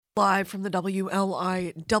Live from the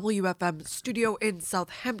WLIWFM studio in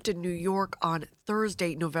Southampton, New York on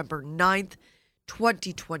Thursday, November 9th,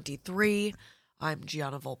 2023. I'm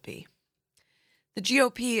Gianna Volpe. The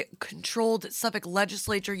GOP-controlled Suffolk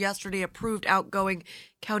legislature yesterday approved outgoing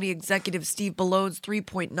County Executive Steve Ballone's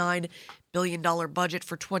 $3.9 billion budget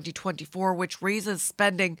for 2024, which raises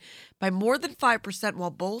spending by more than 5% while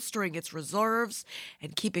bolstering its reserves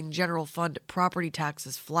and keeping general fund property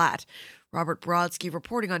taxes flat. Robert Brodsky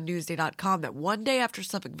reporting on Newsday.com that one day after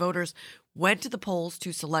Suffolk voters went to the polls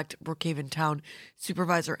to select Brookhaven Town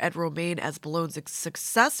Supervisor Ed Romaine as Ballone's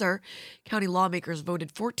successor, county lawmakers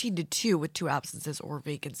voted 14-2 with 2 absences or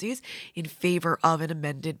vacancies in favor of an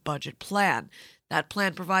amended budget plan. That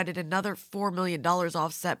plan provided another $4 million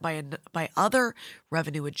offset by other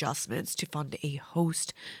revenue adjustments to fund a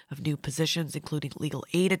host of new positions, including legal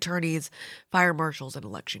aid attorneys, fire marshals, and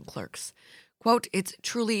election clerks. Quote, "It's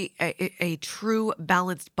truly a true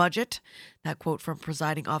balanced budget." That quote from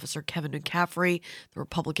presiding officer Kevin McCaffrey, the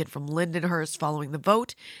Republican from Lindenhurst, following the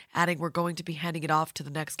vote, adding, "We're going to be handing it off to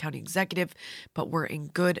the next county executive, but we're in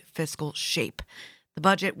good fiscal shape." The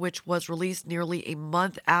budget, which was released nearly a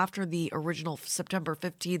month after the original September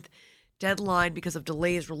 15th deadline because of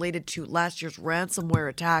delays related to last year's ransomware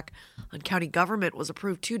attack on county government, was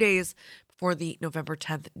approved 2 days before the November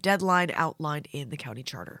 10th deadline outlined in the county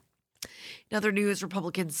charter. In other news,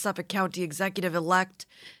 Republican Suffolk County Executive-elect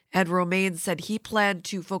Ed Romaine said he planned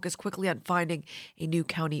to focus quickly on finding a new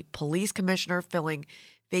county police commissioner, filling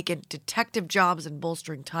vacant detective jobs, and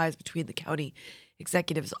bolstering ties between the county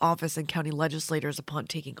executive's office and county legislators upon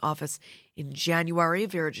taking office in January.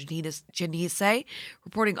 Vera Janisse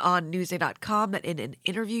reporting on Newsday.com that in an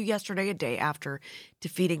interview yesterday, a day after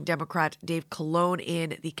defeating Democrat Dave Colon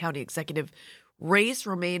in the county executive race,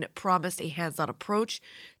 Romaine promised a hands-on approach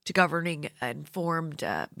to governing, informed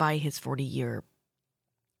by his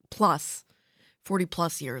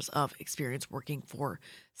 40-plus years of experience working for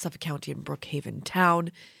Suffolk County and Brookhaven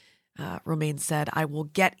Town. Romaine said, "I will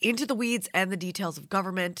get into the weeds and the details of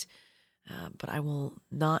government, but I will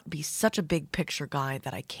not be such a big picture guy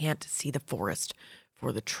that I can't see the forest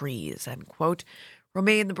for the trees," end quote.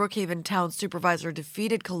 Romaine, the Brookhaven Town Supervisor,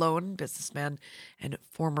 defeated Colon, businessman and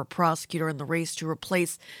former prosecutor, in the race to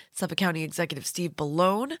replace Suffolk County Executive Steve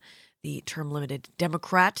Ballone, the term-limited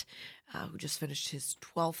Democrat, who just finished his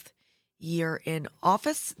 12th year in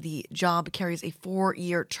office. The job carries a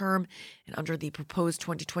 4-year term, and under the proposed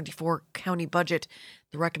 2024 county budget,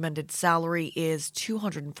 the recommended salary is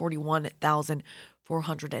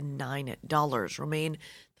 $241,409. Romaine,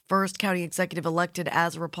 first county executive elected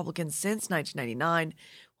as a Republican since 1999,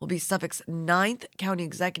 will be Suffolk's 9th county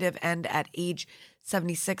executive and at age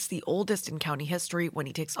 76, the oldest in county history when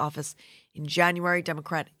he takes office in January.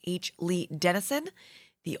 Democrat H. Lee Dennison,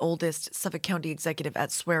 the oldest Suffolk County executive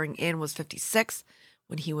at swearing in, was 56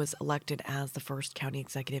 when he was elected as the first county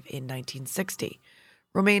executive in 1960.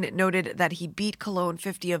 Romaine noted that he beat Cologne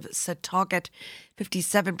 50 of Setauket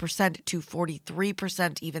 57% to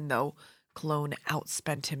 43%, even though Cologne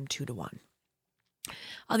outspent him 2-1.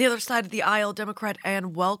 On the other side of the aisle, Democrat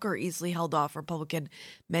Ann Welker easily held off Republican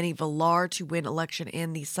Manny Villar to win election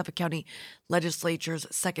in the Suffolk County Legislature's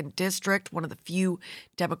 2nd District, one of the few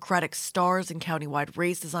Democratic stars in countywide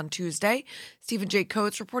races on Tuesday. Stephen J.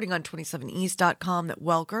 Coates reporting on 27east.com that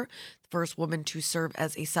Welker, the first woman to serve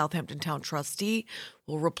as a Southampton Town trustee,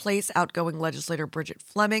 will replace outgoing legislator Bridget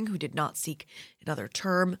Fleming, who did not seek another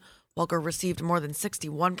term. Welker received more than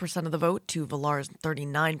 61% of the vote to Villar's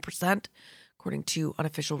 39%. According to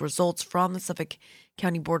unofficial results from the Suffolk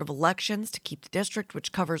County Board of Elections, to keep the district,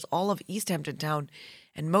 which covers all of East Hampton Town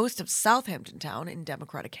and most of Southampton Town, in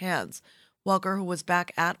Democratic hands. Welker, who was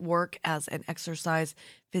back at work as an exercise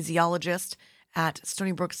physiologist at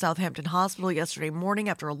Stony Brook Southampton Hospital yesterday morning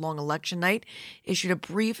after a long election night, issued a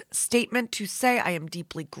brief statement to say, "I am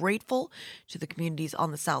deeply grateful to the communities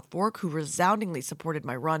on the South Fork who resoundingly supported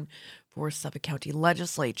my run for Suffolk County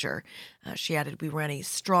Legislature." She added, "We ran a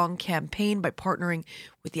strong campaign by partnering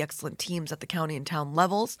with the excellent teams at the county and town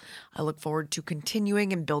levels. I look forward to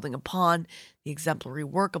continuing and building upon the exemplary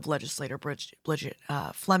work of legislator Bridget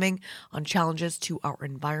Fleming on challenges to our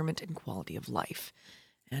environment and quality of life."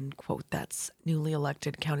 End quote. That's newly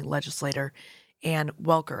elected county legislator Ann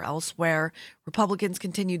Welker. Elsewhere, Republicans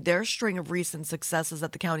continued their string of recent successes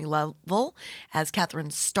at the county level as Catherine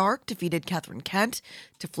Stark defeated Catherine Kent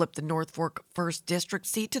to flip the North Fork 1st District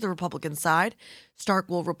seat to the Republican side. Stark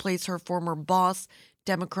will replace her former boss,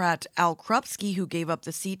 Democrat Al Krupski, who gave up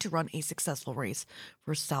the seat to run a successful race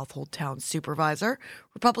for Southold Town Supervisor.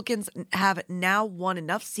 Republicans have now won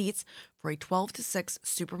enough seats for a 12-6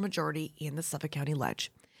 supermajority in the Suffolk County Ledge.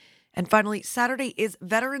 And finally, Saturday is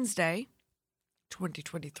Veterans Day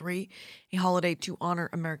 2023, a holiday to honor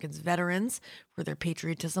Americans' veterans for their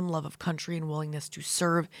patriotism, love of country, and willingness to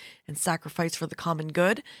serve and sacrifice for the common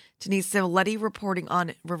good. Denise Civiletti reporting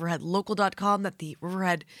on RiverheadLocal.com that the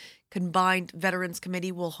Riverhead Combined Veterans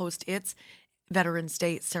Committee will host its Veterans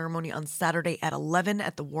Day ceremony on Saturday at 11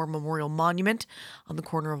 at the War Memorial Monument on the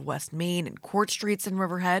corner of West Main and Court Streets in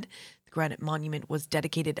Riverhead. The granite monument was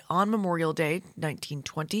dedicated on Memorial Day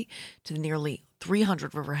 1920 to the nearly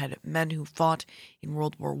 300 Riverhead men who fought in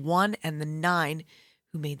World War I and the 9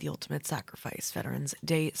 who made the ultimate sacrifice. Veterans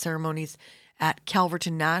Day ceremonies at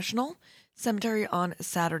Calverton National Cemetery on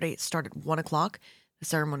Saturday start at 1 o'clock. The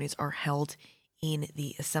ceremonies are held in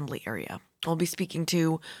the assembly area. I'll be speaking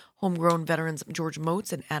to homegrown veterans George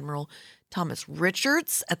Moats and Admiral Thomas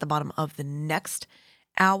Richards at the bottom of the next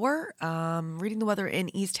hour. Reading the weather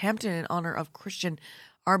in East Hampton in honor of Christiane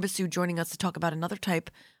Arbesu, joining us to talk about another type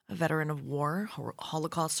of veteran of war,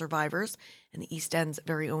 Holocaust survivors, and the East End's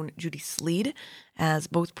very own Judy Sleed, as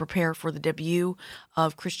both prepare for the debut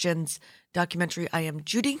of Christiane's documentary, I Am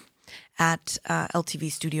Judy, at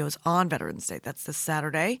LTV Studios on Veterans Day. That's this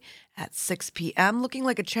Saturday at 6 p.m. Looking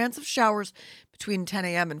like a chance of showers between 10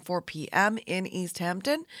 a.m. and 4 p.m. in East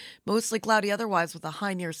Hampton. Mostly cloudy otherwise with a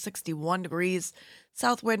high near 61 degrees.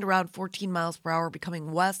 South wind around 14 miles per hour,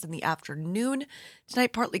 becoming west in the afternoon.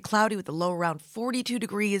 Tonight, partly cloudy with a low around 42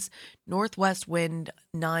 degrees. Northwest wind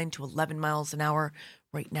 9 to 11 miles an hour.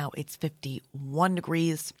 Right now, it's 51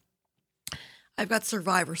 degrees. I've got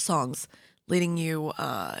Survivor songs leading you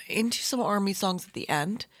into some Army songs at the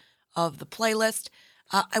end of the playlist.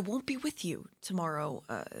 I won't be with you tomorrow,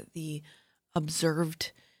 the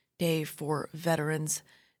observed day for Veterans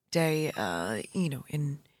Day,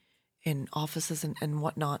 in offices and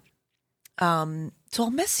whatnot. So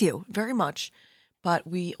I'll miss you very much, but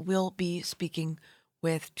we will be speaking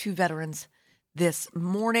with two veterans this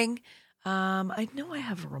morning. I know I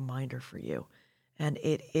have a reminder for you, and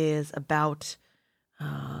it is about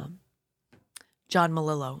John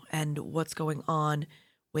Malillo and what's going on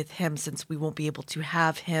with him, since we won't be able to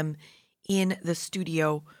have him in the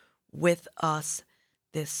studio with us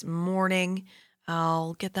this morning.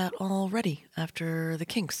 I'll get that all ready after the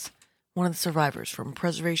Kinks, one of the survivors from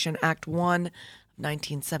Preservation Act 1 of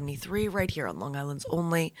 1973, right here on Long Island's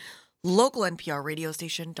only local NPR radio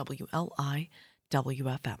station, WLIWFM.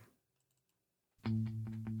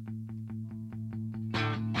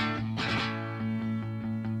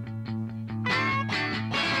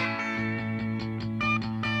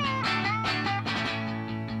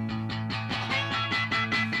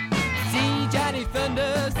 Johnny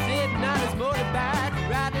Thunder sitting on his motorbike,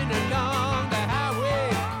 riding along the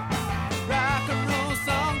highway. Rock and roll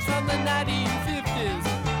songs from the 1950s,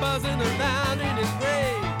 buzzing around in his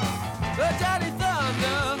grave. But Johnny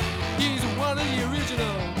Thunder, he's one of the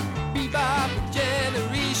original bebop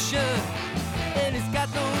generation, and he's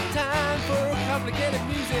got no time for complicated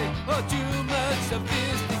music or too much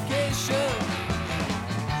sophistication.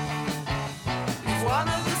 He's one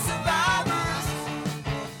of the survivors.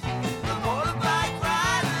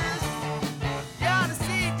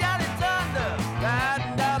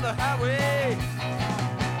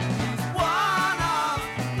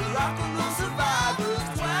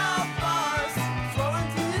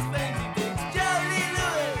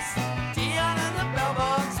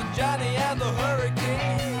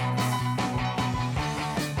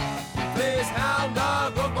 Hound dog.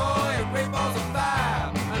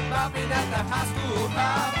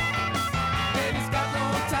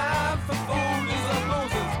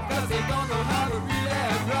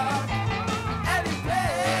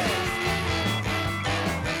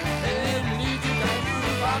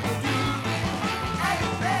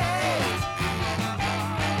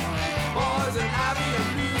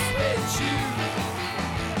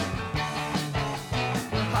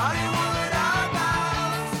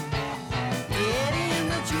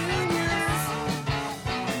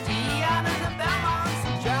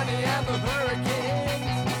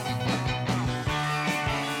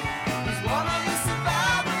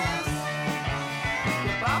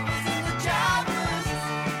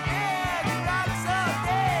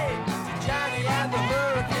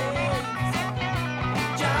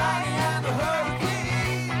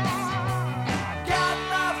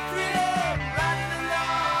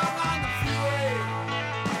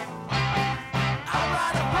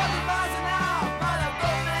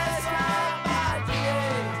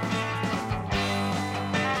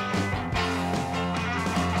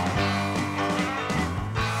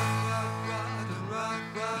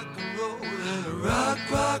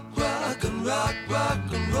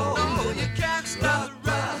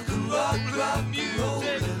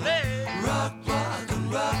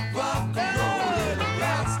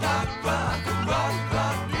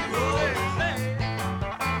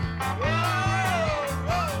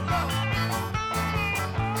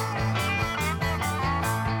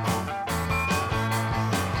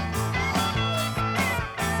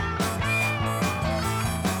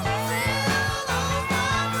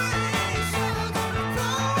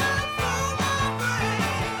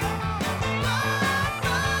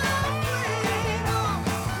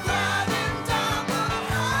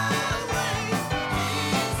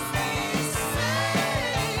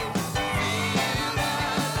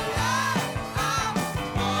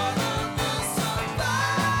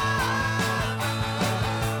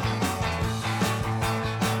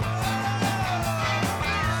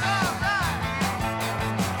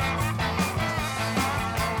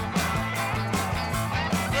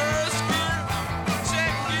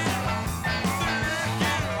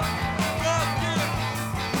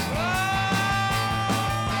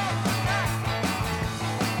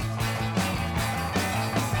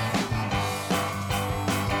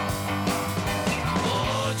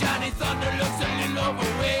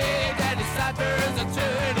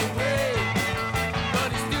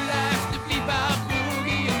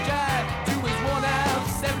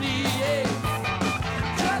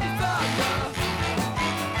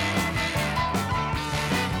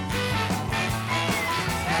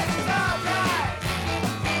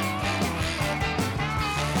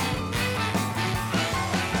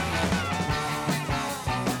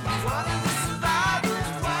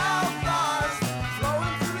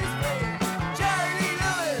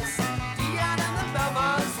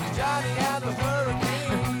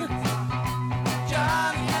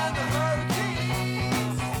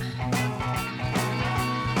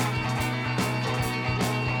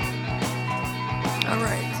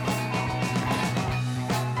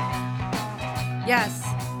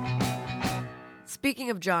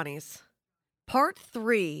 of Johnnies, part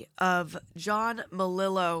 3 of John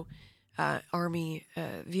Malillo, Army,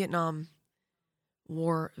 Vietnam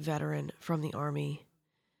War veteran from the Army.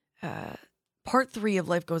 Part 3 of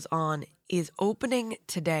Life Goes On is opening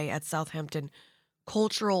today at Southampton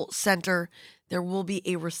Cultural Center. There will be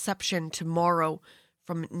a reception tomorrow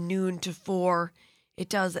from noon to 4. It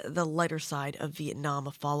does the lighter side of Vietnam,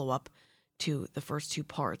 a follow-up to the first 2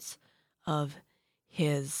 parts of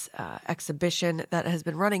his exhibition that has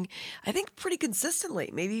been running, I think, pretty consistently,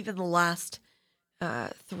 maybe even the last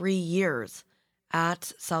 3 years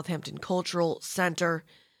at Southampton Cultural Center.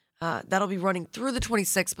 That'll be running through the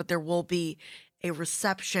 26th, but there will be a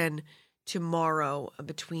reception tomorrow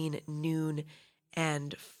between noon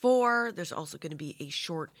and 4. There's also going to be a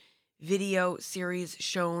short video series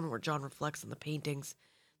shown where John reflects on the paintings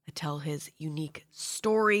that tell his unique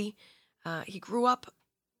story. He grew up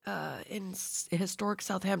in historic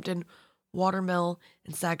Southampton Watermill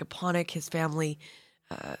and Sagaponack. His family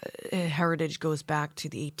heritage goes back to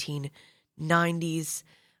the 1890s.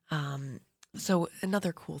 So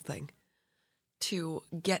another cool thing to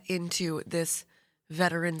get into this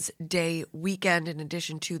Veterans Day weekend, in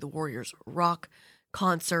addition to the Warriors Rock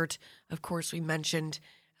concert. Of course, we mentioned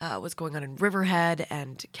what's going on in Riverhead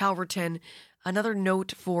and Calverton. Another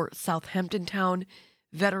note for Southampton Town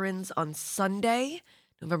veterans on Sunday,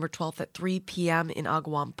 November 12th at 3 p.m. in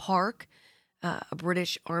Agawam Park. A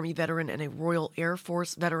British Army veteran and a Royal Air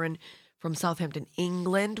Force veteran from Southampton,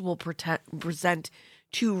 England, will present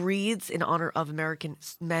 2 wreaths in honor of American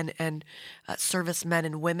men and servicemen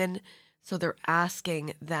and women. So they're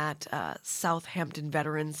asking that Southampton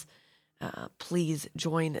veterans please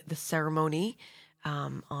join the ceremony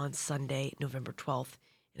on Sunday, November 12th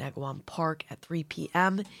in Agawam Park at 3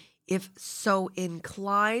 p.m. if so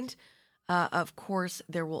inclined. Of course,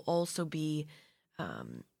 there will also be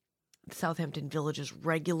Southampton Village's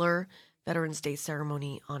regular Veterans Day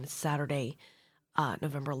ceremony on Saturday,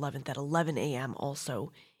 November 11th at 11 a.m.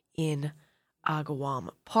 also in Agawam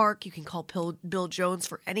Park. You can call Bill Jones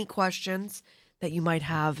for any questions that you might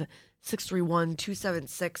have,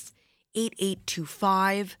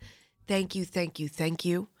 631-276-8825. Thank you, thank you, thank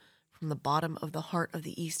you from the bottom of the heart of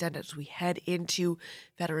the East End as we head into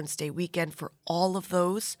Veterans Day weekend for all of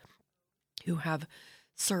those who have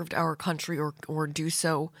served our country or do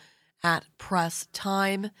so at press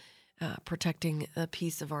time, protecting the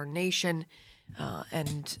peace of our nation,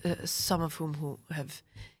 and some of whom who have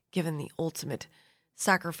given the ultimate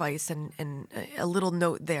sacrifice. And a little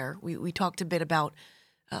note there, we talked a bit about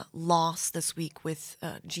loss this week with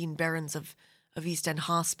Jean Behrens of East End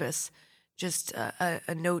Hospice. Just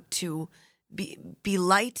a note to be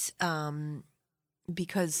light,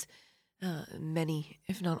 because many,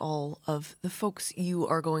 if not all, of the folks you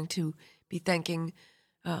are going to be thanking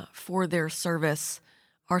for their service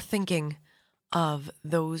are thinking of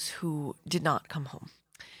those who did not come home.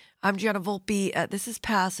 I'm Gianna Volpe. This is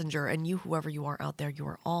Passenger, and you, whoever you are out there, you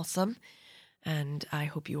are awesome. And I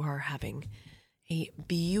hope you are having a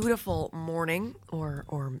beautiful morning or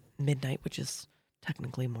midnight, which is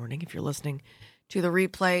technically morning if you're listening to the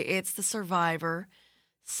replay. It's the Survivor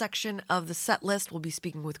section of the set list. We'll be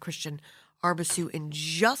speaking with Christiane Arbesu in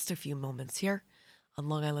just a few moments here on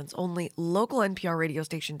Long Island's only local NPR radio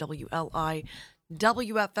station, WLI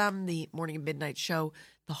WFM, the Morning and Midnight Show,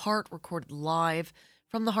 The Heart, recorded live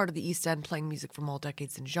from the heart of the East End, playing music from all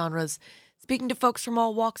decades and genres, speaking to folks from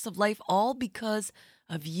all walks of life, all because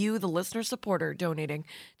of you, the listener supporter, donating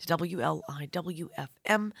to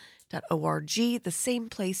WLIWFM.org, the same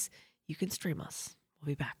place you can stream us. We'll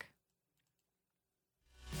be back.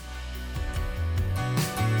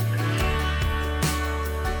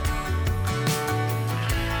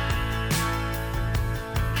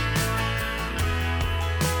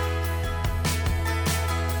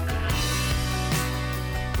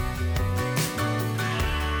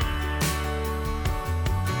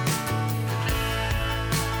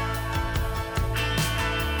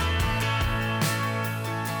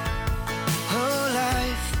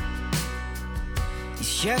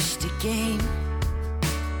 Just a game.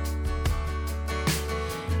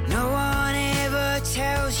 No one ever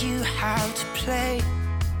tells you how to play.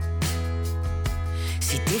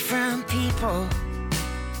 See, different people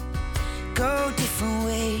go different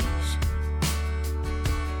ways.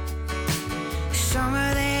 Some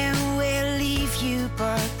of them will leave you,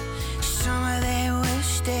 but some of them will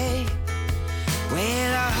stay.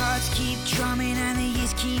 Well, our hearts keep drumming and the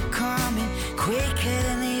years keep coming quicker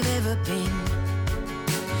than they've ever been.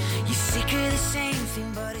 The same thing,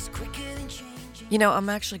 but it's quicker than changing. You know, I'm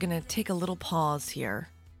actually going to take a little pause here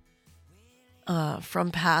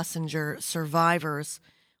from Passenger Survivors.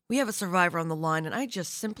 We have a survivor on the line, and I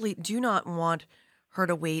just simply do not want her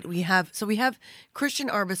to wait. We have Christiane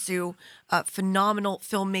Arbesu, a phenomenal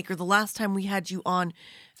filmmaker. The last time we had you on,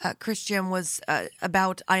 Christiane, was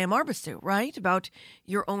about I Am Arbesu, right? About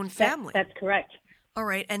your own family. That's correct. All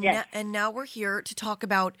right, and Yes. now we're here to talk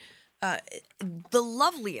about the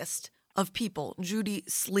loveliest of people, Judy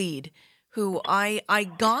Sleed, who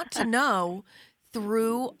I got to know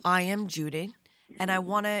through I Am Judy. And I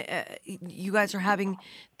want to, you guys are having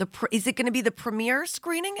is it going to be the premiere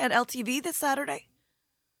screening at LTV this Saturday?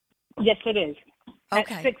 Yes, it is.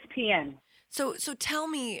 Okay. At 6 p.m. So tell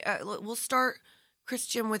me, we'll start,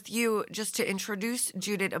 Christiane, with you just to introduce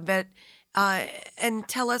Judith a bit and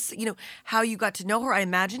tell us, how you got to know her. I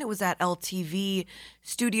imagine it was at LTV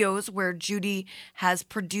Studios where Judy has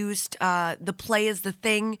produced The Play is the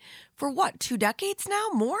Thing for what, 2 decades now?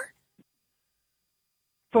 More?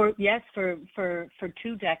 For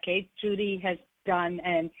 2 decades, Judy has done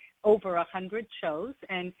over 100 shows,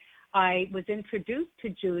 and I was introduced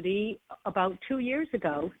to Judy about 2 years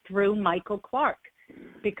ago through Michael Clark,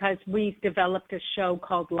 because we've developed a show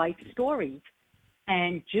called Life Stories.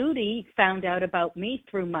 And Judy found out about me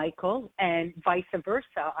through Michael, and vice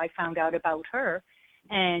versa. I found out about her,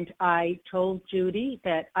 and I told Judy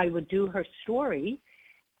that I would do her story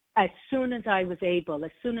as soon as I was able,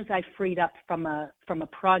 as soon as I freed up from a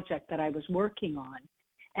project that I was working on.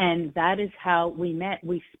 And that is how we met.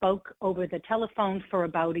 We spoke over the telephone for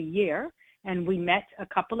about a year, and we met a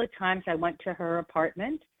couple of times. I went to her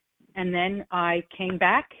apartment, and then I came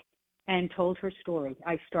back and told her story.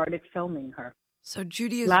 I started filming her. So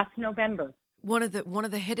Judy is last November. One of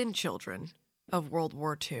the hidden children of World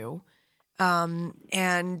War II,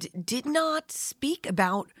 and did not speak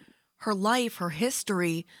about her life, her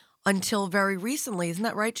history, until very recently. Isn't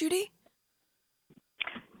that right, Judy?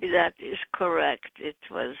 That is correct.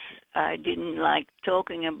 I didn't like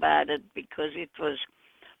talking about it because it was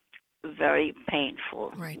very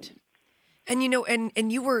painful. Right. And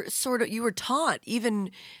and you were taught even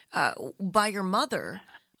by your mother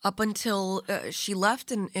up until she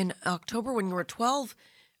left in October when you were 12.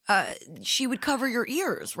 She would cover your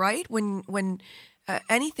ears, right? When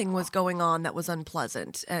anything was going on that was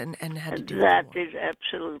unpleasant and had to do with that is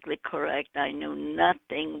absolutely correct. I knew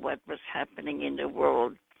nothing what was happening in the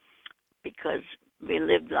world because we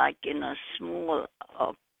lived like in a small,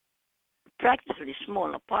 practically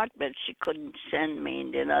small apartment. She couldn't send me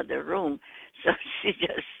in another room, so she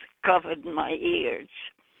just covered my ears.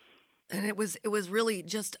 And it was really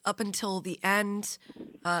just up until the end.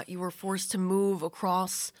 You were forced to move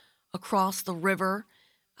across the river.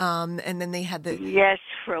 And then they had the... Yes,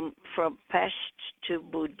 from Pest to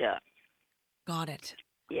Buddha. Got it.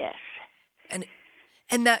 Yes.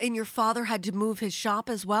 And your father had to move his shop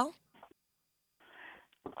as well?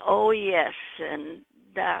 Oh, yes. And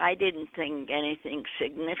I didn't think anything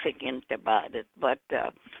significant about it, but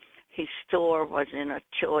his store was in a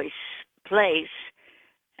choice place.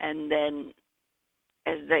 And then,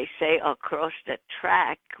 as they say, across the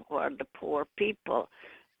track were the poor people.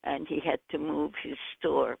 And he had to move his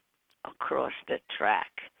store across the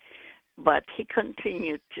track. But he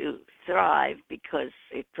continued to thrive because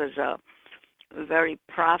it was a very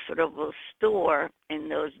profitable store. In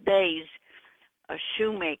those days, a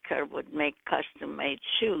shoemaker would make custom-made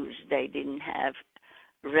shoes. They didn't have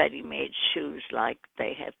ready-made shoes like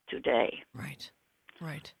they have today. Right.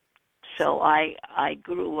 So I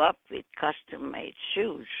grew up with custom-made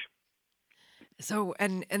shoes. So,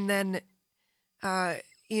 and then...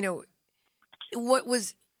 what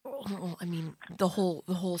was, the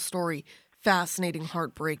whole story, fascinating,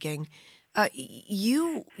 heartbreaking.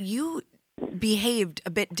 You behaved a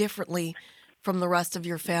bit differently from the rest of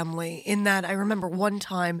your family in that I remember one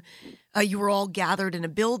time you were all gathered in a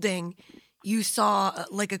building. You saw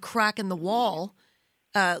like a crack in the wall,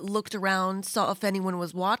 looked around, saw if anyone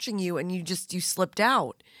was watching you, and you slipped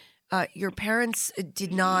out. Your parents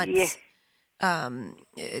did not... Yeah.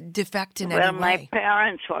 Defect in any way. Well, my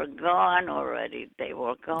parents were gone already. They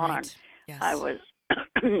were gone. Right. Yes. I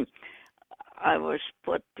was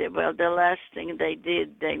put there. Well, the last thing they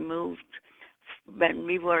did, they moved. When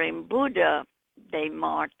we were in Buddha, we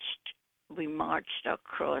marched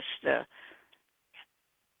across the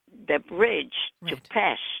bridge to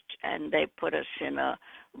Pest, and they put us in a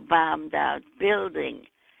bombed-out building.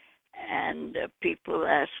 And people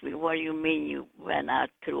asked me, what do you mean you went out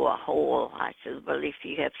through a hole? I said, well, if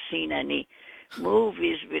you have seen any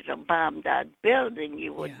movies with a bombed-out building,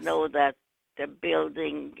 you would know that the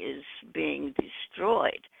building is being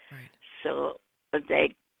destroyed. Right. So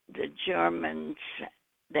the Germans,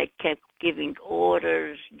 they kept giving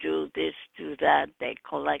orders, do this, do that. They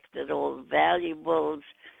collected all valuables.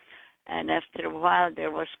 And after a while,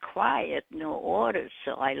 there was quiet, no orders.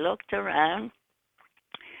 So I looked around,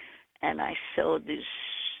 and I saw this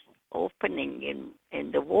opening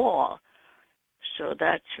in the wall. So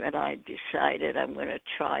that's when I decided I'm going to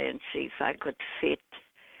try and see if I could fit.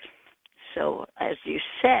 So as you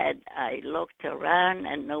said, I looked around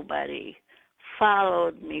and nobody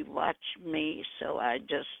followed me, watched me. So I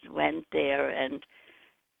just went there and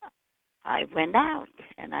I went out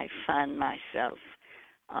and I found myself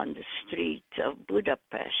on the street of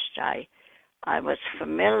Budapest. I was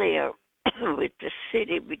familiar with the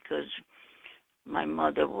city because my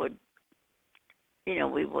mother would,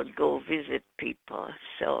 we would go visit people.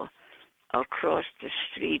 So across the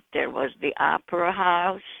street there was the Opera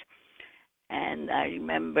House, and I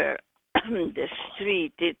remember the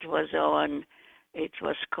street it was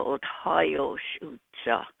called Hajós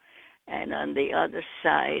utca, and on the other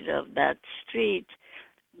side of that street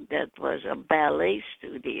that was a ballet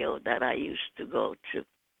studio that I used to go to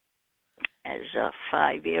as a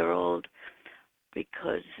 5-year-old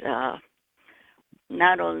because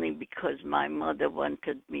not only because my mother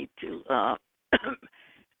wanted me to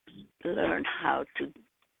learn how to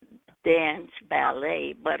dance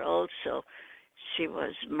ballet, but also she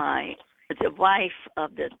was the wife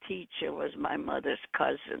of the teacher was my mother's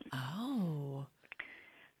cousin. Oh.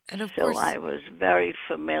 And of so course, I was very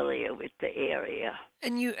familiar with the area.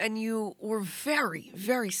 And you were very,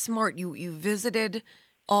 very smart. You visited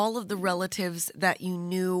all of the relatives that you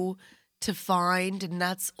knew to find, and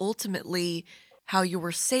that's ultimately how you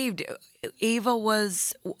were saved. Ava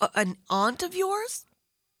was an aunt of yours?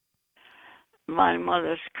 My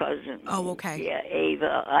mother's cousin. Oh, okay. Yeah,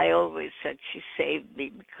 Ava. I always said she saved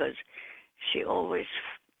me because she always,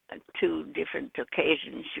 2 different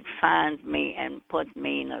occasions, she found me and put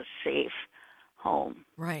me in a safe home.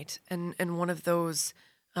 Right. And one of those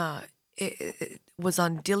it was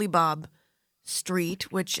on Dilibab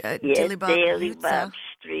Street, which Dilibab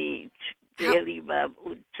Street. Dilibab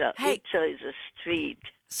Utsa. Hey. Utsa is a street.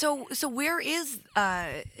 So where is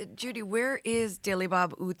Judy? Where is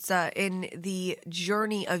Dilibab Utsa in the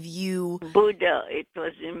journey of you? Buddha. It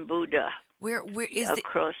was in Buddha. Where is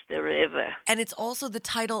across the river? And it's also the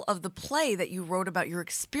title of the play that you wrote about your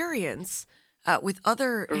experience with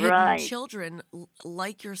other hidden children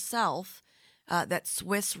like yourself. That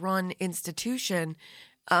Swiss-run institution.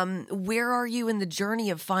 Where are you in the journey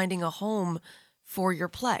of finding a home for your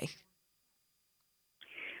play?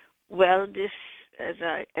 Well, this, as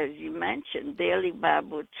you mentioned, Dilibab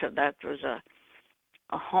Utsa, that was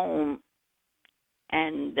a home,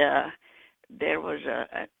 and there was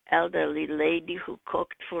an elderly lady who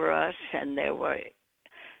cooked for us, and there were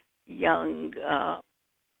young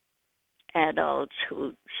adults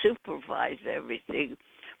who supervised everything.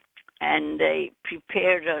 And they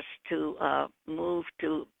prepared us to move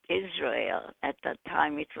to Israel. At that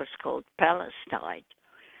time, it was called Palestine.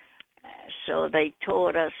 So they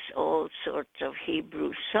taught us all sorts of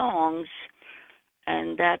Hebrew songs,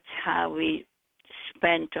 and that's how we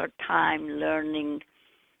spent our time learning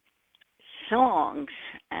songs,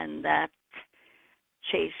 and that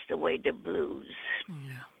chased away the blues.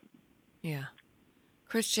 Yeah.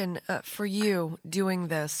 Christian, for you, doing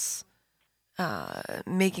this,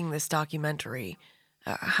 making this documentary,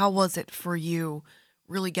 how was it for you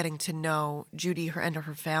really getting to know Judy and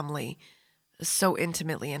her family so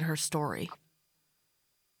intimately in her story?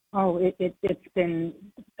 Oh, it's been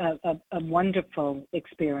a wonderful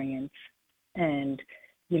experience. And,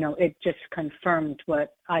 it just confirmed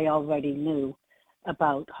what I already knew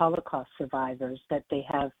about Holocaust survivors, that they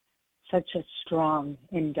have such a strong,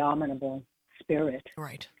 indomitable spirit.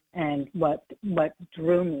 Right. And what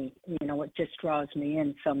drew me, what just draws me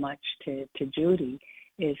in so much to Judy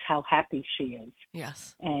is how happy she is.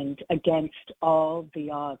 Yes. And against all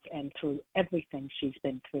the odds and through everything she's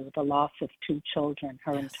been through, the loss of 2 children,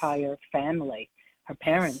 her entire family, her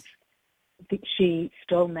parents, she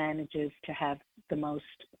still manages to have the most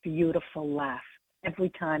beautiful laugh. Every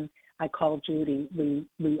time I call Judy,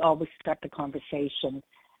 we always start the conversation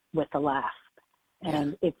with a laugh.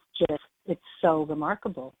 And it's so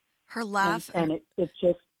remarkable. Her laugh. And it's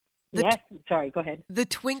just, sorry, go ahead. The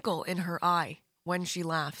twinkle in her eye when she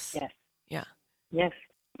laughs. Yes. Yeah. Yes.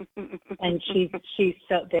 And she's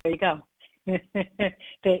so, there you go.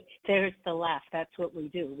 There's the laugh. That's what we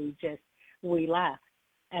do. We laugh.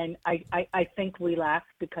 And I think we laugh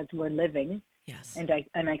because we're living. Yes. And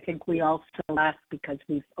I think we also laugh because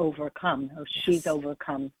we've overcome, or she's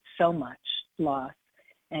overcome so much loss.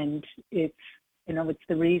 And it's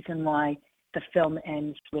the reason why the film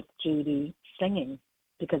ends with Judy singing,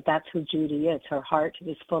 because that's who Judy is. Her heart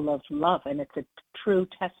is full of love, and it's a true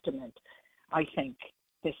testament, I think,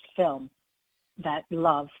 this film that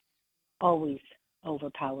love always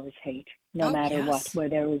overpowers hate, no matter what. Yes. Where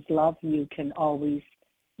there is love, you can always,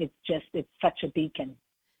 it's such a beacon.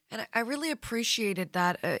 And I really appreciated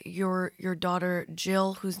that your daughter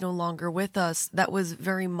Jill, who's no longer with us, that was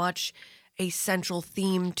very much a central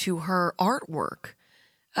theme to her artwork.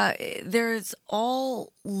 There's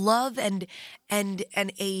all love and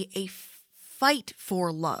a fight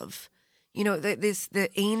for love. You know, the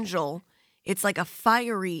angel. It's like the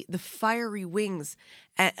fiery wings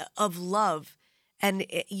of love, and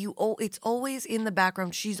it's always in the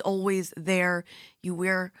background. She's always there. You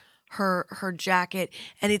wear her jacket,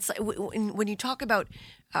 and it's like when you talk about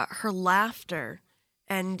her laughter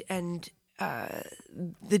and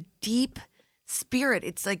the deep spirit.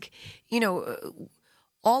 It's like, you know,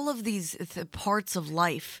 all of these parts of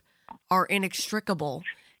life are inextricable,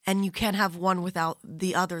 and you can't have one without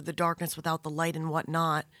the other. The darkness without the light, and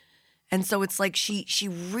whatnot. And so it's like she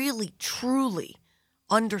really truly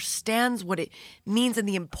understands what it means and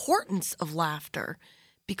the importance of laughter,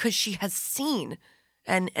 because she has seen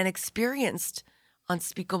and experienced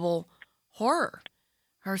unspeakable horror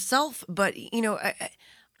herself. But, you know,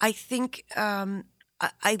 I think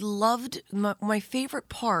I loved, my favorite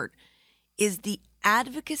part is the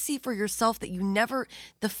advocacy for yourself, that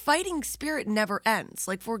the fighting spirit never ends.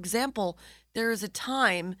 Like, for example, there is a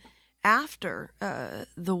time after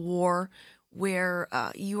the war where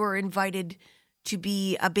you were invited to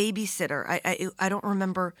be a babysitter. I don't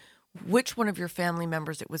remember which one of your family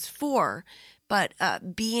members it was for, but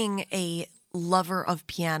being a lover of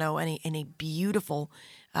piano and a beautiful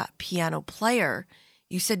piano player,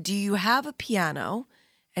 you said, "Do you have a piano?"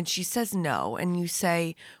 And she says no, and you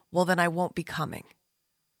say, "Well, then I won't be coming."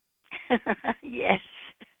 Yes.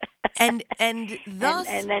 And thus,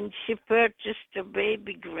 and then she purchased a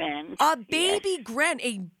baby grand. A baby grand,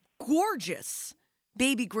 a gorgeous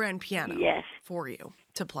baby grand piano. Yes. For you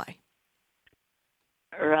to play.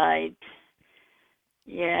 Right.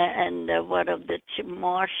 Yeah, and one of the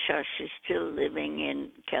Marsha, she's still living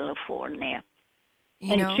in California.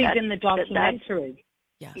 You And know, she's in the documentary.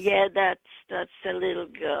 yes. Yeah, that's the little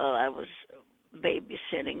girl I was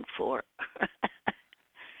babysitting for.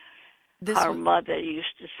 Her mother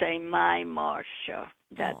used to say, "My Marsha,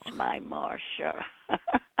 that's my Marsha."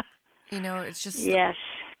 You know, it's just, yes.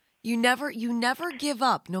 You never give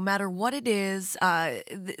up, no matter what it is,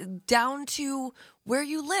 down to where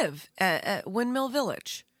you live at Windmill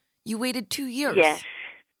Village. You waited 2 years. Yes.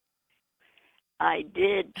 I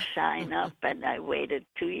did sign up, and I waited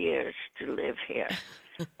 2 years to live here.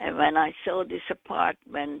 And when I saw this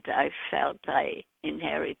apartment, I felt I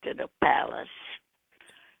inherited a palace,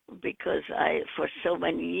 because for so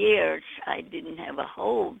many years I didn't have a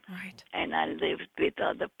home, Right. and I lived with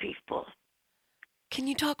other people. Can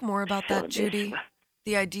you talk more about that, Judy?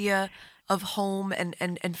 The idea of home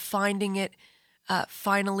and finding it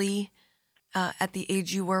finally at the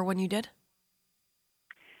age you were when you did?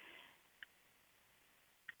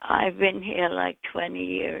 I've been here like 20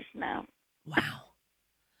 years now. Wow.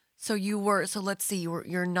 So let's see,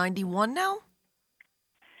 you're 91 now?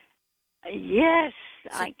 Yes,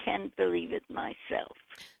 I can't believe it myself.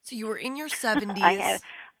 So you were in your 70s.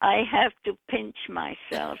 I have to pinch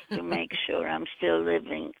myself to make sure I'm still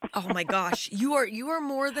living. Oh my gosh, you are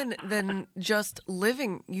more than just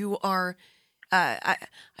living. You are. I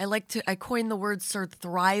coined the word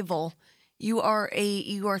thrival. You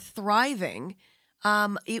are thriving.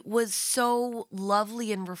 It was so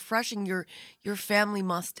lovely and refreshing. Your family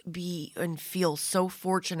must be and feel so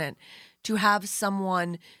fortunate to have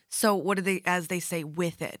someone. So what do they, as they say,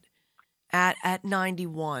 with it at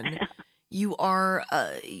 91. You are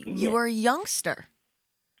a youngster.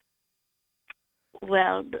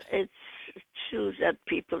 Well, it's true that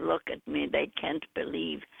people look at me, they can't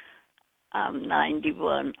believe I'm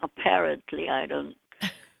 91. Apparently,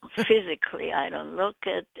 physically I don't look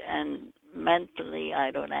it, and mentally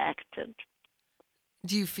I don't act it.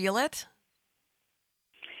 Do you feel it?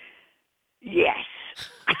 Yes.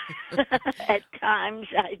 At times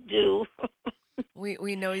I do.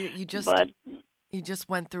 We know you just... But you just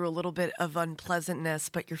went through a little bit of unpleasantness,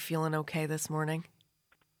 but you're feeling okay this morning?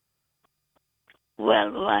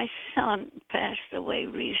 Well, my son passed away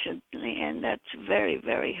recently, and that's very,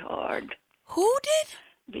 very hard. Who did?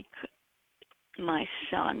 Because my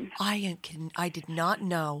son. I did not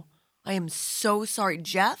know. I am so sorry.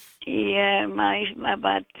 Jeff? Yeah,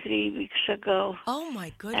 about 3 weeks ago. Oh,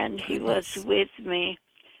 my goodness. And he was with me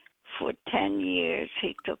for 10 years.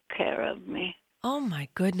 He took care of me. Oh, my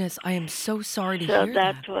goodness. I am so sorry to hear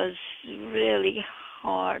that. So that was really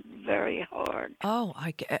hard, very hard. Oh,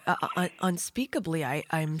 unspeakably,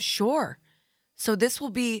 I'm sure. So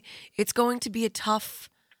it's going to be a tough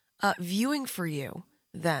viewing for you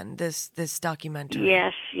then, this documentary.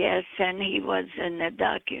 Yes, and he was in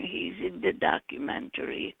he's in the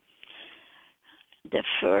documentary. The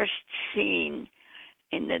first scene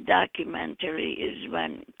in the documentary is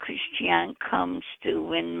when Christiane comes to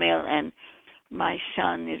Windmill and my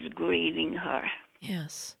son is greeting her.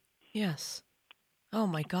 Yes. Oh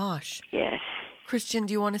my gosh. Yes. Christian,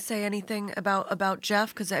 do you want to say anything about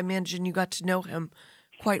Jeff? Because I imagine you got to know him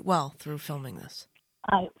quite well through filming this.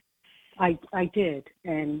 I did,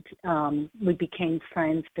 and we became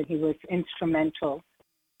friends. But he was instrumental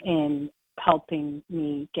in helping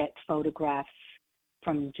me get photographs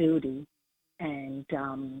from Judy, and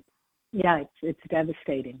it's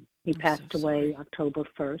devastating. He passed away October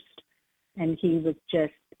 1st, and he was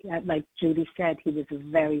just like Judy said, he was a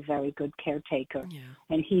very, very good caretaker. Yeah.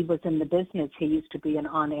 And he was in the business. He used to be an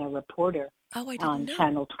on-air reporter on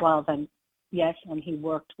Channel 12, and he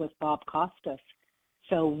worked with Bob Costas.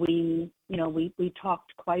 So we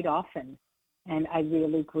talked quite often, and I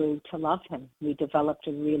really grew to love him. We developed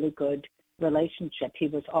a really good relationship. He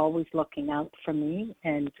was always looking out for me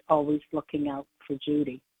and always looking out for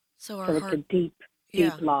Judy. So it's a deep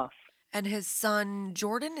loss. And his son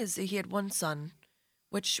Jordan, he had one son.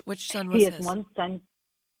 Which son was his? He has one son.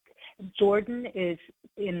 Jordan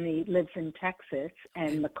lives in Texas,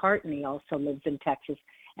 and McCartney also lives in Texas,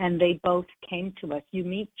 and they both came to us. You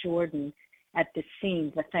meet Jordan at the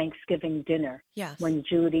scene, the Thanksgiving dinner, when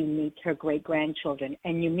Judy meets her great-grandchildren,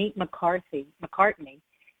 and you meet McCartney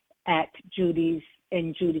at Judy's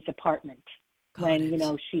apartment.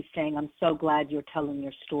 When she's saying, "I'm so glad you're telling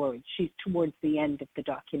your story." She's towards the end of the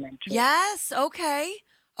documentary. Yes. Okay.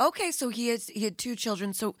 So he had two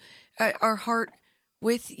children. So our heart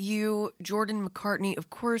with you, Jordan McCartney, of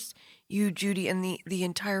course, you, Judy, and the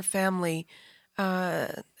entire family,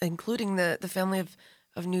 including the family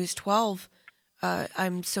of News 12.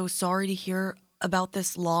 I'm so sorry to hear about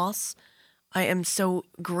this loss. I am so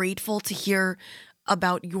grateful to hear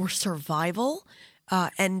about your survival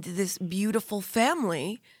and this beautiful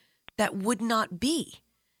family that would not be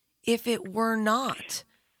if it were not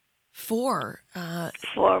for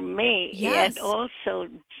me. Yes. And also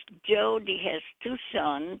Jody has two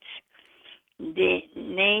sons,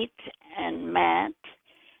 Nate and Matt,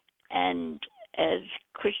 and as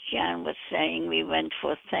Christiane was saying, we went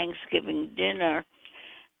for Thanksgiving dinner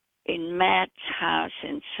in Matt's house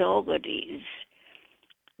in Saugerties,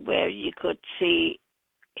 where you could see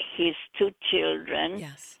his two children,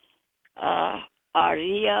 Yes.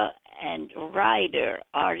 Aria and Ryder.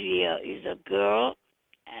 Aria is a girl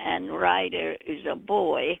and Ryder is a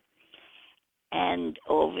boy. And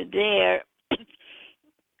over there,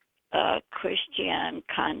 Christiane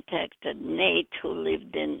contacted Nate, who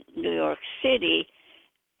lived in New York City,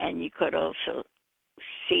 and you could also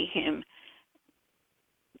see him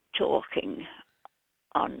talking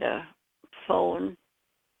on the phone.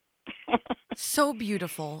 So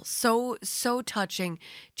beautiful, so touching.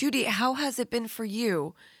 Judy, how has it been for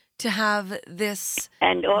you to have this?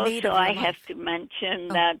 And also, I have to mention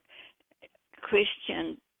that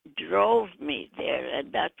Christian drove me there,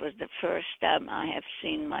 and that was the first time I have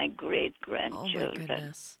seen my great-grandchildren. Oh, my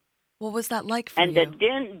goodness. What was that like for you? And the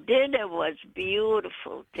dinner was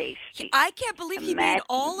beautiful, tasty. I can't believe he made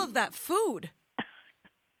all of that food.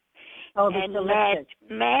 And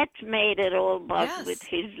Matt made it all with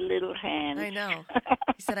his little hands. I know.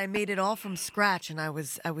 He said I made it all from scratch, and I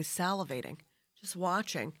was salivating, just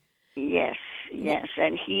watching. Yes,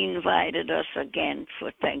 and he invited us again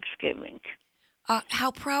for Thanksgiving.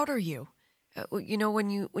 How proud are you? When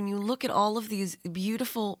you look at all of these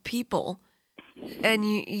beautiful people, and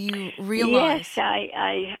you realize. Yes,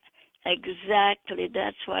 I exactly.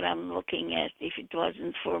 That's what I'm looking at. If it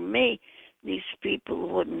wasn't for me, these people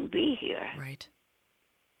wouldn't be here. Right.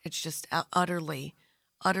 It's just utterly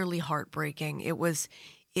heartbreaking. It was.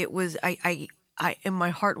 And my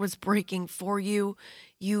heart was breaking for you.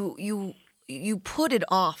 You put it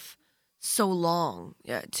off so long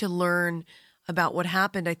to learn about what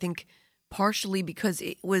happened. I think partially because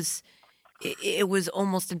it was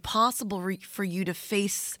almost impossible for you to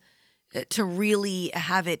face, to really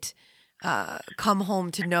have it come home,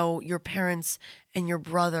 to know your parents and your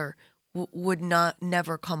brother would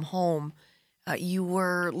never come home. You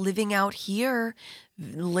were living out here.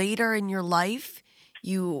 Later in your life,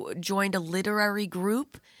 you joined a literary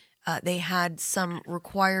group. They had some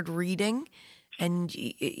required reading, and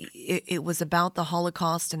it was about the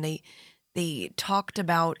Holocaust, and they talked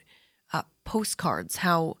about postcards,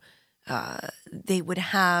 how they would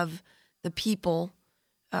have the people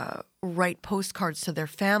write postcards to their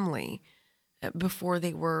family before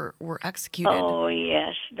they were executed. Oh,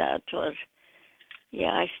 yes, that was,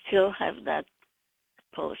 yeah, I still have that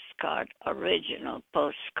postcard, original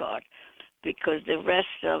postcard, because the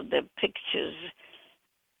rest of the pictures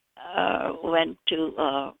went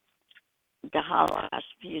to the Holocaust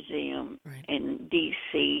Museum in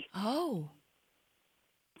D.C. Oh,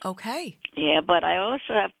 okay. Yeah, but I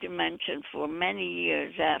also have to mention for many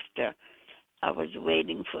years after, I was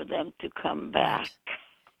waiting for them to come back.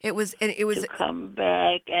 It was to come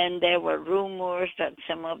back, and there were rumors that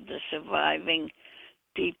some of the surviving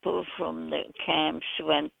people from the camps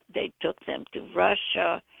they took them to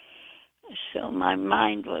Russia. So my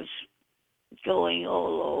mind was going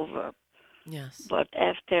all over. Yes. But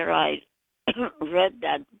after I read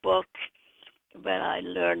that book, when I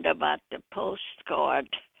learned about the postcard,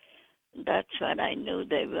 that's when I knew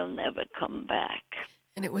they will never come back.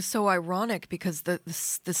 And it was so ironic because the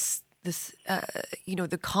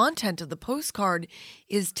content of the postcard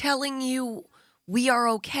is telling you we are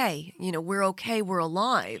okay. We're okay. We're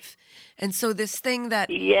alive. And so this thing that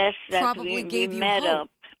probably gave you hope.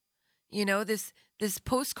 This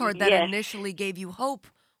postcard that initially gave you hope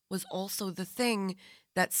was also the thing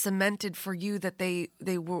that cemented for you that they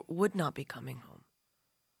would not be coming home.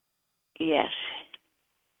 Yes,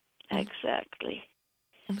 exactly.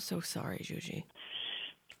 I'm so sorry, Judy.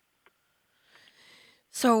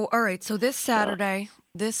 So, all right. So this Saturday,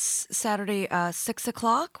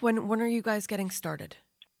 6:00. When are you guys getting started?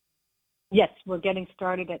 Yes, we're getting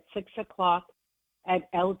started at 6:00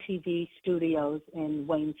 at LTV Studios in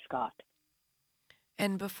Waynescott.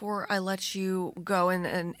 And before I let you go,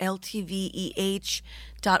 and ltveh.org,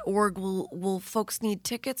 will folks need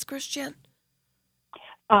tickets, Christiane?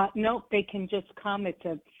 No, they can just come. It's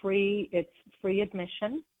free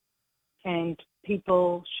admission, and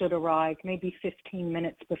people should arrive maybe 15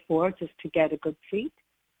 minutes before just to get a good seat.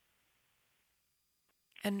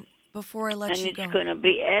 And before I let you go, and it's going to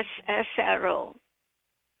be SRO.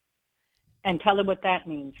 And tell her what that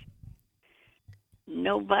means.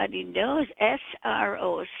 Nobody knows.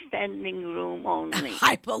 SRO, standing room only.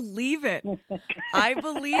 I believe it. I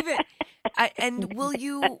believe it. And will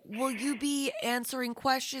you be answering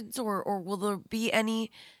questions, or will there be any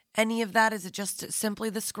of that? Is it just simply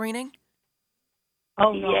the screening?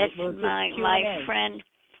 Oh no! Yes,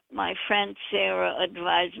 my friend Sarah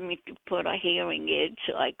advised me to put a hearing aid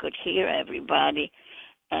so I could hear everybody,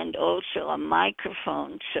 and also a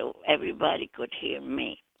microphone so everybody could hear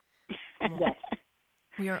me. Yes.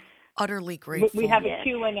 We are utterly grateful. We have a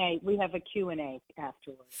Q&A. We have a Q&A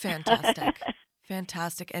afterwards. Fantastic.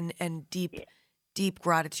 Fantastic. And deep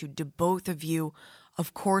gratitude to both of you.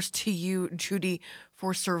 Of course, to you, Judy,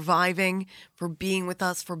 for surviving, for being with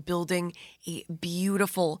us, for building a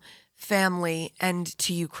beautiful family, and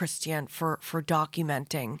to you, Christiane, for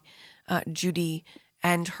documenting Judy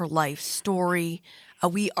and her life story.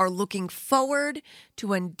 We are looking forward to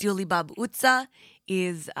when Duli Bab Utsa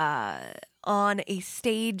is on a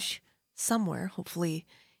stage somewhere, hopefully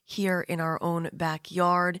here in our own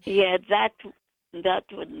backyard. Yeah, that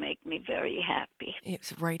would make me very happy.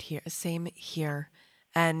 It's right here, same here.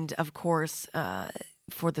 And of course,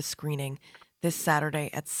 for the screening this Saturday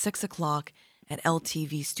at 6:00 at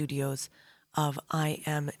LTV Studios of I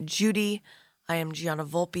Am Judy. I am Gianna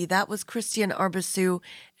Volpe. That was Christiane Arbesu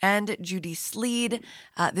and Judy Sleed.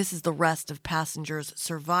 This is the rest of Passengers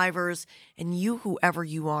Survivors. And you, whoever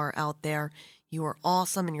you are out there, you are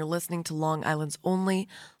awesome. And you're listening to Long Island's only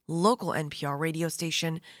local NPR radio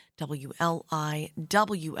station, WLIWFM.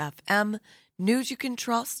 News you can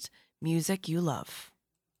trust, music you love.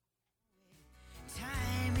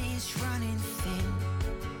 Time is running thin.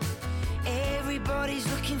 Everybody's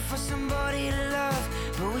looking for somebody to love,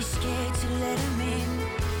 but we're scared to let them in.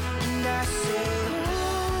 And I say,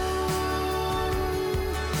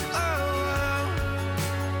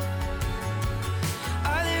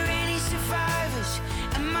 are there any survivors?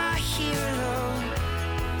 Am I here alone?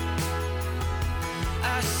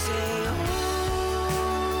 I say,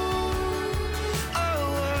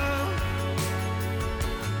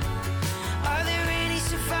 are there any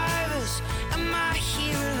survivors? Am I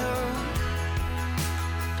here alone?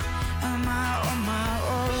 Am I on my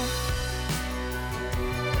own?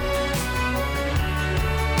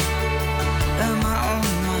 Am I on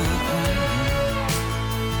my own?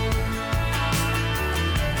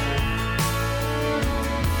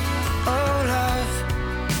 Oh, love,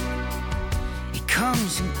 it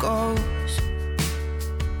comes and goes,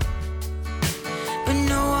 but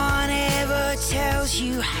no one ever tells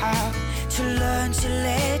you how to learn to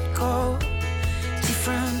let go.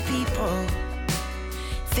 Different people,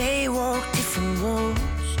 they walk different roads.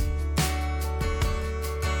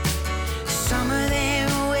 Some of them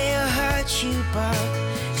will hurt you, but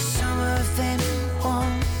some of them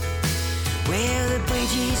won't. Well, the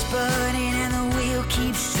bridge is burning and the wheel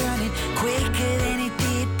keeps turning quicker than it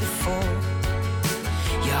did before.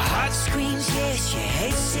 Your heart screams yes, your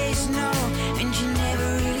head says no, and you're never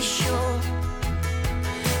really sure.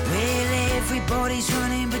 Well, everybody's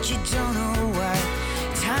running, but you don't know why.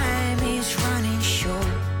 Time is running short.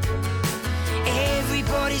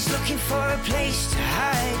 Everybody's looking for a place to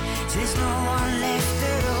hide, so there's no one left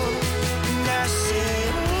at all. And I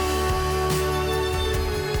said,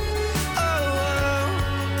 oh, oh.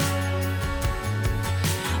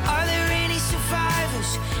 Are there any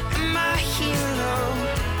survivors? Am I here alone?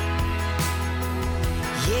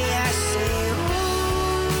 Yeah, I said,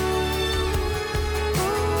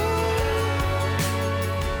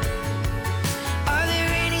 are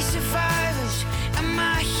there any survivors? Am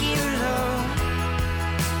I here alone?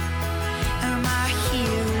 Am I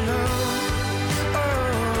here alone? Oh,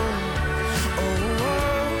 oh,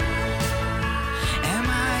 oh. Am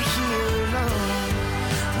I here alone?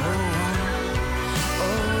 Oh, oh,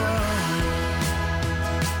 oh.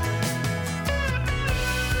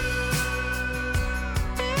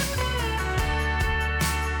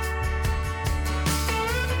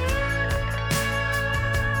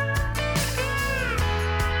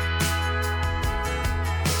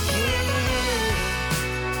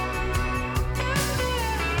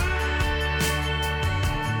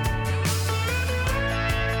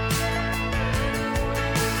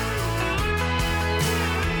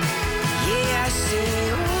 Yeah, I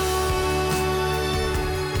say, oh,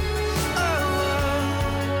 oh, oh.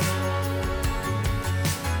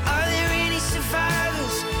 Are there any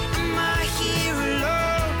survivors? Am I here alone?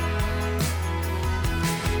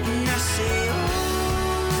 And I say, oh,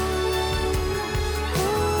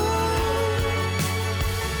 oh.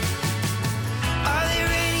 Are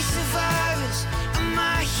there any survivors? Am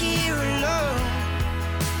I here alone?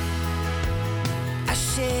 I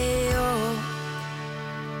say, oh.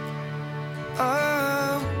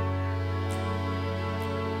 Oh,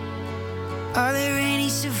 are there any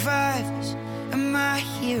survivors? Am I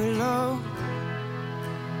here alone?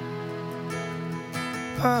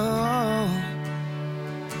 Oh,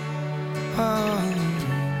 oh.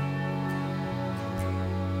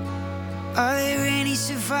 Are there any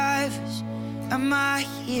survivors? Am I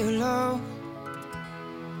here alone?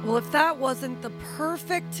 Well, if that wasn't the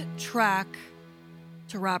perfect track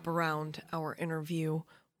to wrap around our interview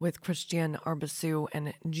with Christiane Arbesu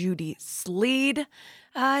and Judy Sleed,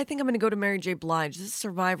 I think I'm going to go to Mary J. Blige. This is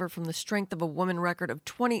Survivor from the Strength of a Woman record of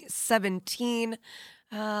 2017,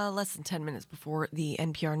 less than 10 minutes before the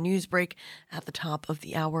NPR news break at the top of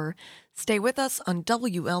the hour. Stay with us on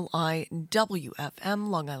WLI WFM,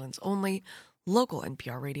 Long Island's only local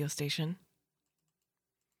NPR radio station.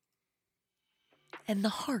 And the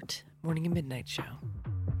Heart Morning and Midnight Show.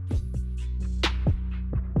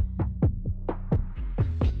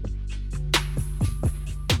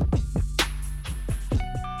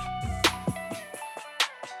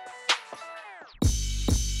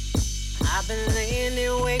 I've been laying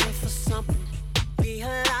there waiting for something,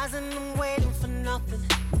 realizing I'm waiting for nothing.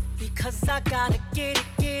 Because I gotta get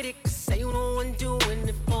it, cause ain't no one doing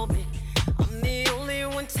it for me. I'm the only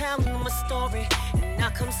one telling my story, and I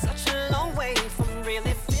come such a long way from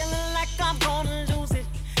really feeling like I'm gonna lose it.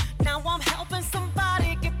 Now I'm helping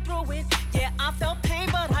somebody get through it. Yeah, I felt pain,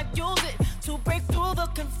 but I use it to break through the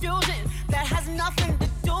confusion that has nothing to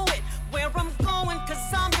do with where I'm going,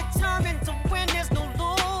 cause I'm determined to win, there's no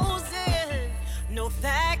losing. No,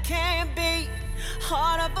 that can't be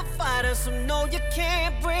heart of a fighter, so no, you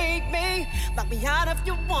can't break me. Lock me out if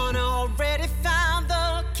you wanna, already found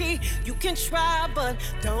the key. You can try, but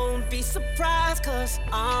don't be surprised, cause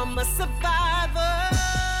I'm a survivor.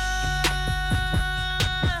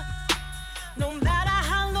 No matter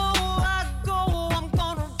how low I go, I'm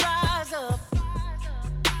gonna rise up.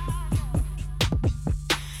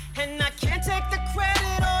 And I can't take the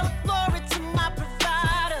credit or the glory to my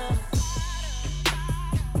provider.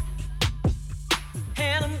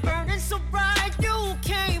 And I'm burning so bright, you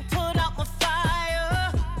can't put out my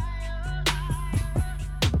fire.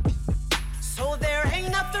 So there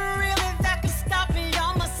ain't nothing really that can stop me,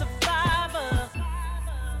 I'm a survivor.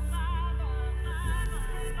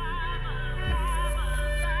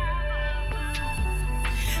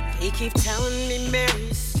 They keep telling me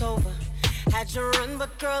Mary's over. Had you run,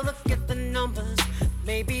 but girl, look at the numbers.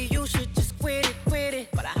 Maybe you should just quit it.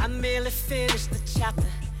 But I merely finished the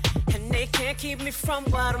chapter, and they can't keep me from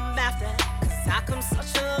what I'm after. Cause I come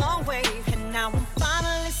such a long way, and now I'm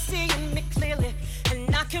finally seeing me clearly.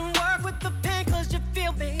 And I can work with the pain cause you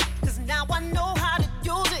feel me. Cause now I know how to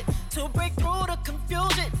use it to break through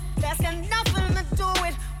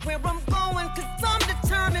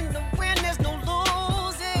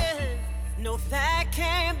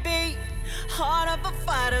Heart of a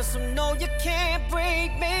fighter, so no, you can't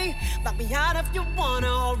break me. Lock me out if you wanna,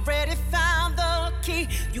 already found the key.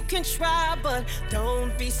 You can try, but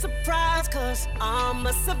don't be surprised, cause I'm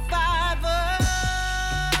a survivor.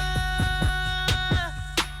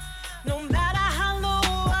 No matter how low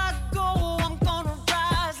I go, I'm gonna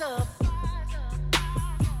rise up.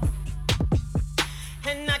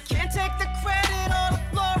 And I can't take the credit or the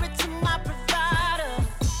glory to my provider.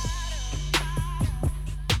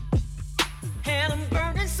 And I'm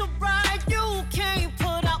burning so bright, you can't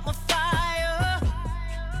put out my fire.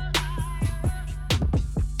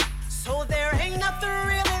 So there ain't nothing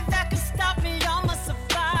really that can stop me, I'm a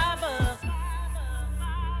survivor.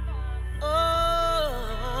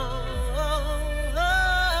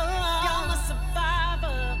 I'm a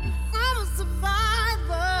survivor. I'm a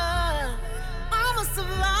survivor. I'm a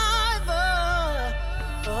survivor.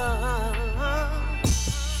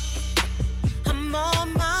 I'm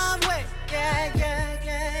on my way. Yeah, yeah,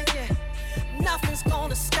 yeah, yeah. Nothing's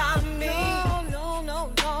gonna stop me. No, no,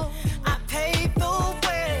 no, no. I paved the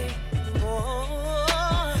way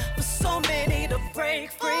for so many to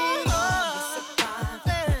break free. I'm a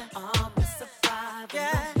survivor. I'm a survivor.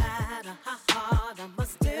 Yeah. No matter how hard, I'ma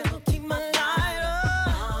still keep my light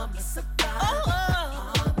up. I'm a survivor.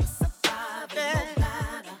 I'm a survivor. Yeah. No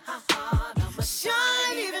matter how hard, I'ma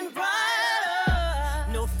shine even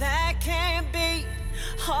brighter. No, that can't be.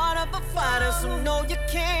 Heart of a fighter, so no, you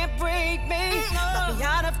can't break me. Lock me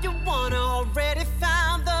out if you wanna, already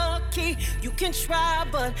found the key. You can try,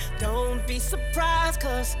 but don't be surprised,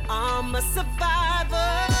 cause I'm a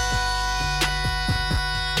survivor.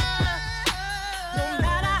 No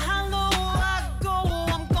matter how low I go,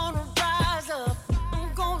 I'm gonna rise up.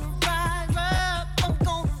 I'm gonna rise up. I'm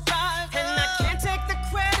gonna rise up. And I can't take the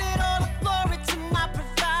credit or the glory to my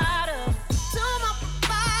provider. To my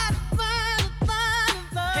provider.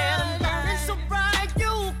 And I'm burning so bright,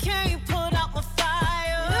 you can't put out my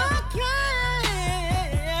fire. You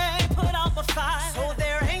can't put out my fire. So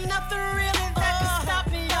there ain't nothing really that can stop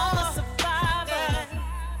me. I'm a survivor.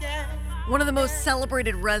 Yeah. One of the most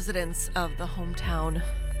celebrated residents of the hometown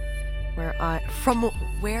where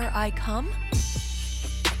I come,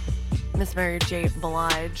 Miss Mary J.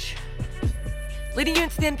 Blige, leading you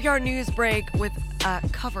into the NPR news break with a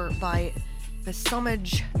cover by the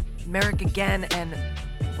Somage, Merrick Again, and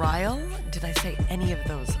Ryle. Did I say any of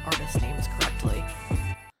those artist names correctly?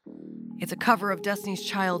 It's a cover of Destiny's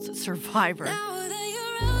Child's Survivor. Now that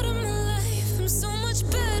you're out of my life, I'm so much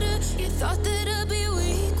better. You thought that I'd be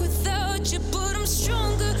weak without you, but I'm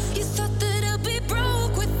stronger. You thought that I'd be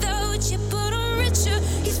broke without you, but I'm richer.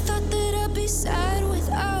 You thought that I'd be sad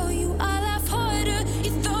without you, I laugh harder.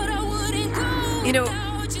 You thought I wouldn't go You know,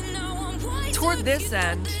 without you, now I'm wiser. toward this You thought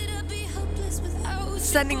end, that I'd be helpless without you,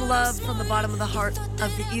 sending but I'm love from the smarter. bottom of the heart You of thought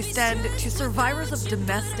the that I'd East be End to stronger survivors of without you,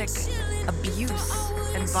 domestic chilling. abuse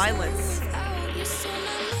and violence.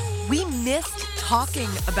 We missed talking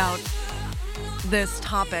about this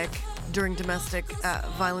topic during Domestic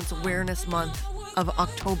Violence Awareness Month of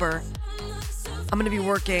October. I'm going to be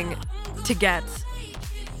working to get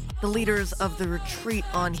the leaders of the retreat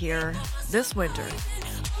on here this winter.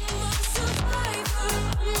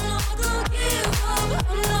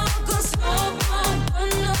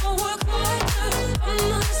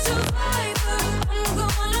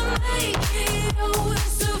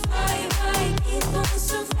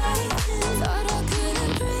 Thought I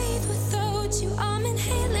couldn't breathe without you, I'm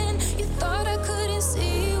inhaling. You thought I couldn't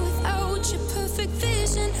see without your perfect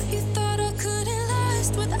vision. You thought I couldn't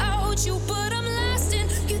last without you, but I'm lasting.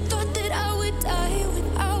 You thought that I would die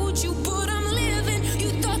without you, but I'm living. You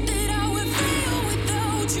thought that I would fail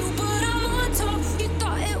without you, but I'm on top. You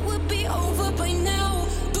thought it would be over by now,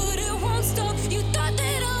 but it won't stop. You thought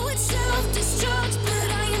that I would self-destruct, but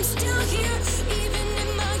I am still here. Even in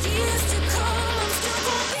my years to come, I'm still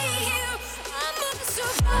gonna be here. I'm a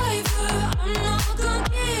survivor. I'm not gonna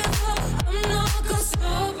give up. I'm not gonna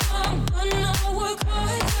stop. I'm gonna work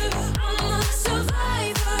harder. I'm a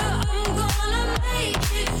survivor. I'm gonna make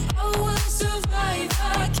it. I will survive.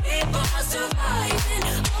 I keep on surviving.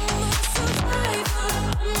 I'm a survivor.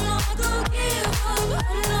 I'm not gonna give up.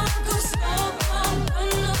 I'm not gonna stop. I'm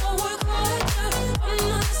gonna work harder. I'm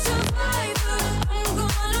a survivor. I'm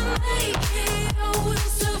gonna make it. I will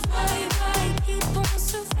survive. I keep on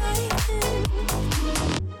surviving.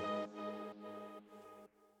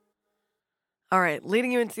 All right,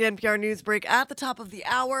 leading you into the NPR news break at the top of the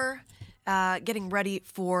hour, getting ready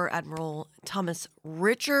for Admiral Thomas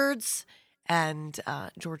Richards and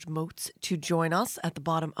George Moats to join us at the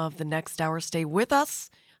bottom of the next hour. Stay with us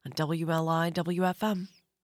on WLI WFM.